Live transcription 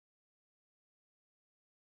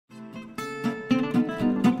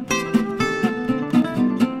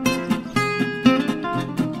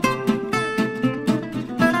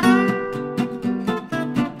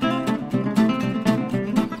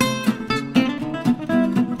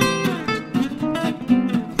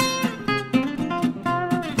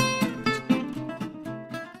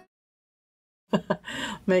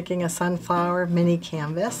making a sunflower mini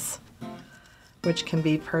canvas, which can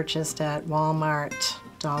be purchased at Walmart,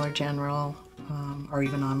 Dollar General, or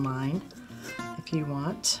even online if you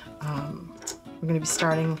want. We're going to be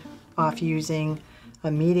starting off using a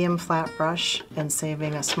medium flat brush and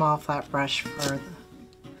saving a small flat brush for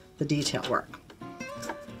the detail work.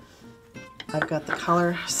 I've got the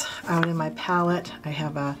colors out in my palette. I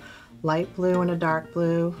have a light blue and a dark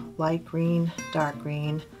blue, light green, dark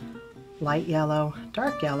green, light yellow,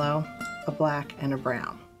 dark yellow, a black, and a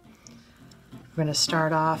brown. We're going to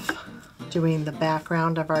start off doing the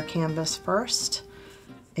background of our canvas first,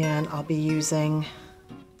 and I'll be using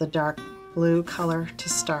the dark blue color to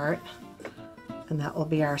start, and that will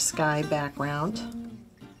be our sky background.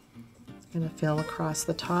 I'm going to fill across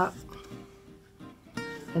the top,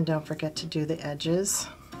 and don't forget to do the edges.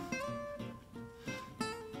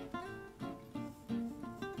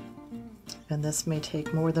 And this may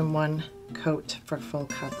take more than one coat for full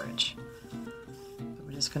coverage. But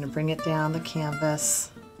we're just going to bring it down the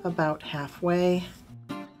canvas about halfway.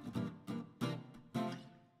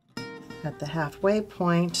 At the halfway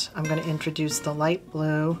point, I'm going to introduce the light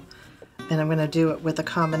blue, and I'm going to do it with a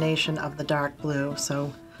combination of the dark blue.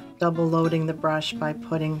 So double loading the brush by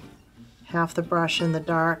putting half the brush in the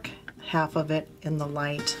dark, half of it in the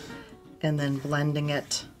light, and then blending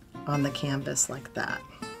it on the canvas like that.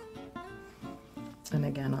 And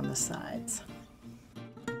again on the sides.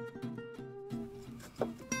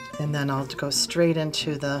 And then I'll go straight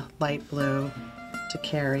into the light blue to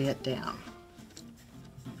carry it down.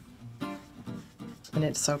 And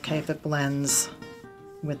it's okay if it blends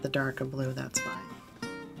with the darker blue, that's fine.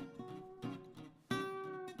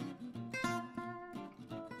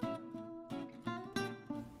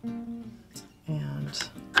 And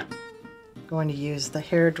I'm going to use the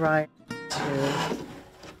hair dryer to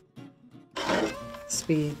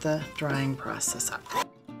speed the drying process up.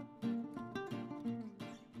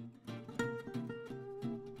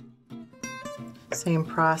 Same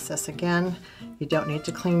process again. You don't need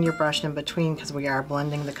to clean your brush in between because we are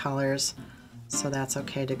blending the colors, so that's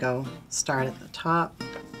okay to go start at the top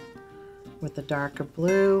with the darker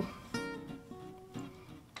blue.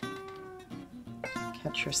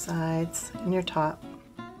 Catch your sides and your top.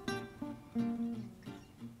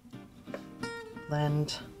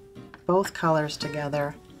 Blend both colors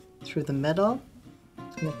together through the middle,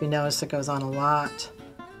 and if you notice, it goes on a lot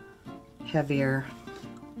heavier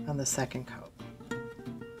on the second coat.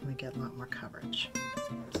 We get a lot more coverage,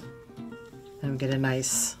 and we get a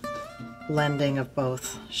nice blending of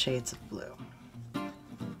both shades of blue.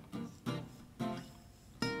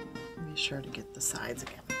 Be sure to get the sides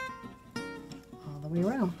again all the way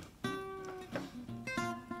around,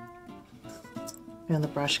 and the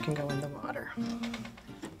brush can go in the water.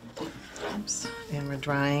 Oops. And we're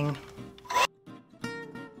drying.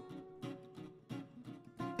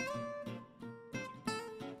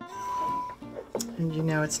 And you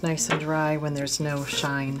know it's nice and dry when there's no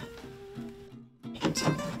shine.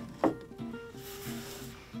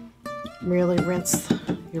 Really rinse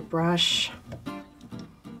your brush.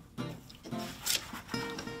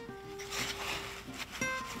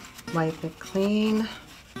 Wipe it clean.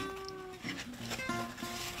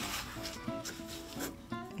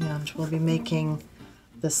 And we'll be making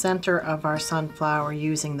the center of our sunflower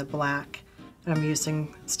using the black. I'm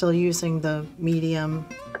still using the medium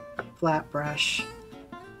flat brush.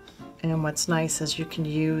 And what's nice is you can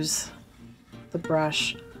use the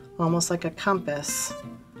brush almost like a compass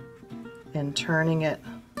and turning it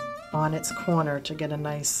on its corner to get a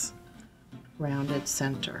nice rounded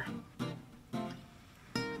center.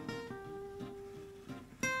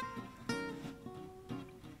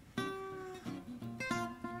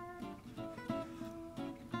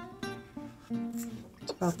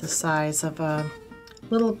 About the size of a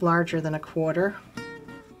little larger than a quarter.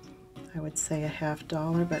 I would say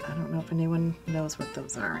 $1/2, but I don't know if anyone knows what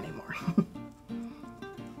those are anymore.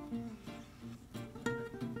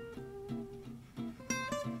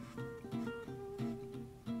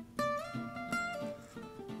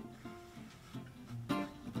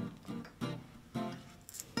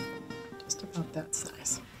 Just about that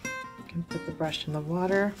size. You can put the brush in the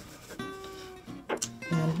water.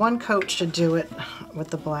 And one coat should do it with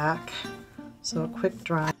the black, so a quick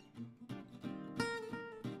dry.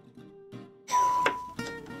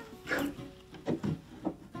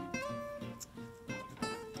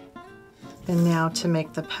 And now to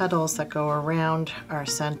make the petals that go around our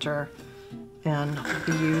center, and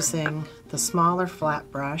we'll be using the smaller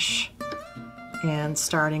flat brush and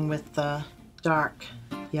starting with the dark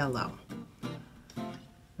yellow.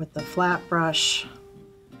 With the flat brush,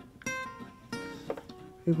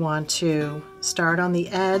 We want to start on the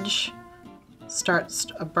edge, start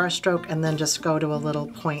a brush stroke, and then just go to a little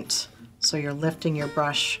point. So you're lifting your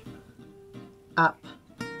brush up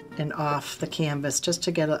and off the canvas just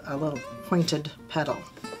to get a little pointed petal.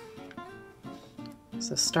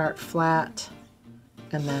 So start flat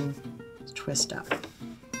and then twist up.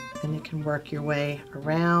 And you can work your way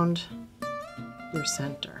around your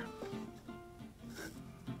center.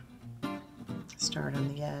 Start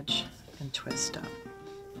on the edge and twist up.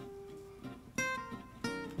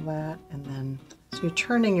 Flat, and then so you're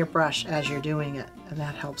turning your brush as you're doing it, and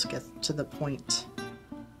that helps get to the point.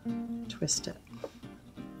 Twist it.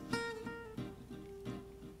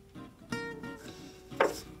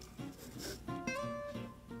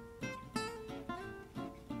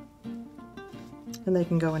 And they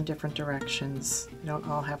can go in different directions. They don't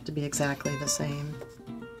all have to be exactly the same.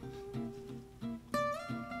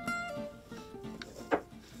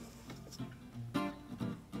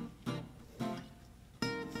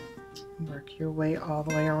 Work your way all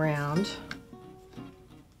the way around.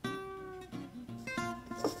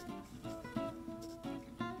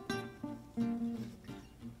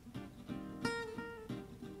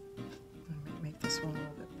 Make this one a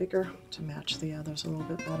little bit bigger to match the others a little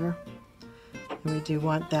bit better. And we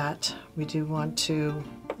do want to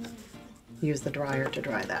use the dryer to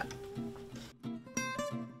dry that.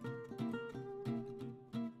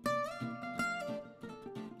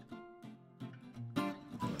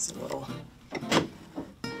 It's a little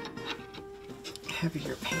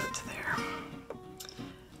heavier paint there.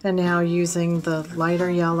 And now using the lighter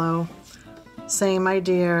yellow, same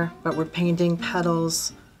idea, but we're painting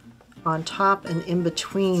petals on top and in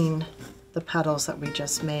between the petals that we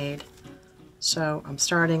just made. So I'm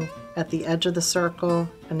starting at the edge of the circle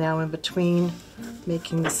and now in between,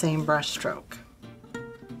 making the same brush stroke.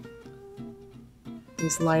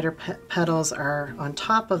 These lighter petals are on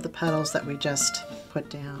top of the petals that we just put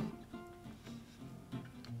down.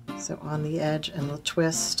 So on the edge, and we'll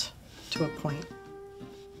twist to a point.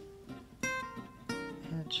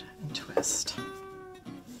 Edge and twist.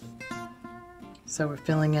 So we're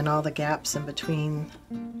filling in all the gaps in between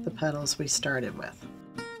the petals we started with.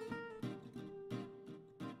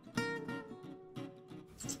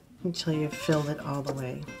 Until you've filled it all the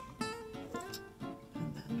way.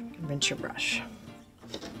 And then you can rinse your brush.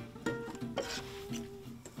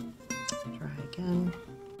 Try again.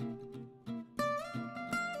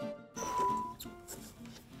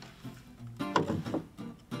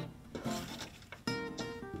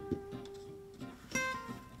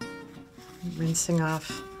 Rinsing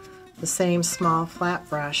off the same small flat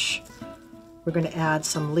brush, we're going to add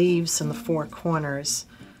some leaves in the four corners.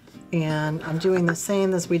 And I'm doing the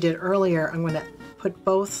same as we did earlier. I'm going to put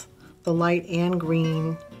both the light and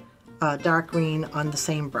green, dark green on the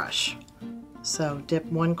same brush. So dip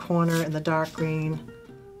one corner in the dark green,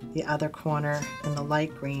 the other corner in the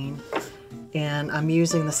light green. And I'm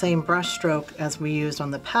using the same brush stroke as we used on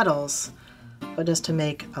the petals, but just to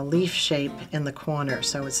make a leaf shape in the corner.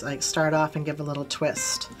 So it's like start off and give a little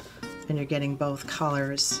twist, and you're getting both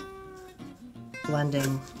colors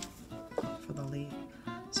blending for the leaf.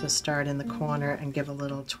 So start in the corner and give a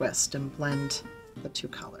little twist and blend the two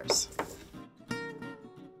colors.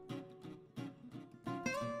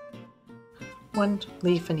 One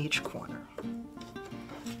leaf in each corner.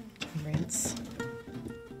 Rinse.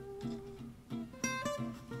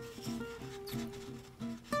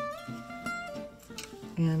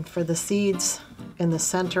 And for the seeds in the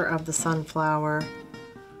center of the sunflower,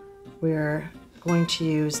 we're going to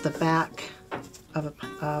use the back of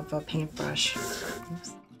a paintbrush.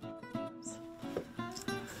 Oops.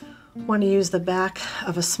 Want to use the back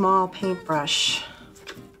of a small paintbrush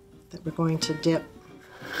that we're going to dip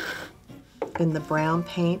in the brown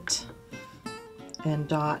paint and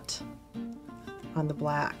dot on the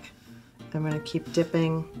black. I'm going to keep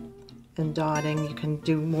dipping and dotting. You can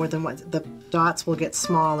do more than one. The dots will get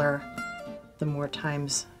smaller the more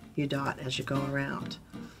times you dot as you go around.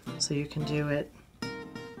 So you can do it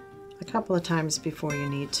a couple of times before you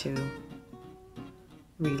need to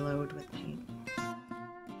reload with paint.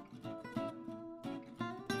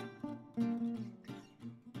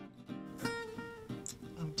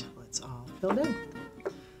 Until it's all filled in.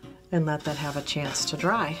 And let that have a chance to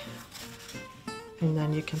dry. And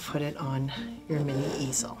then you can put it on your mini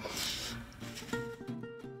easel.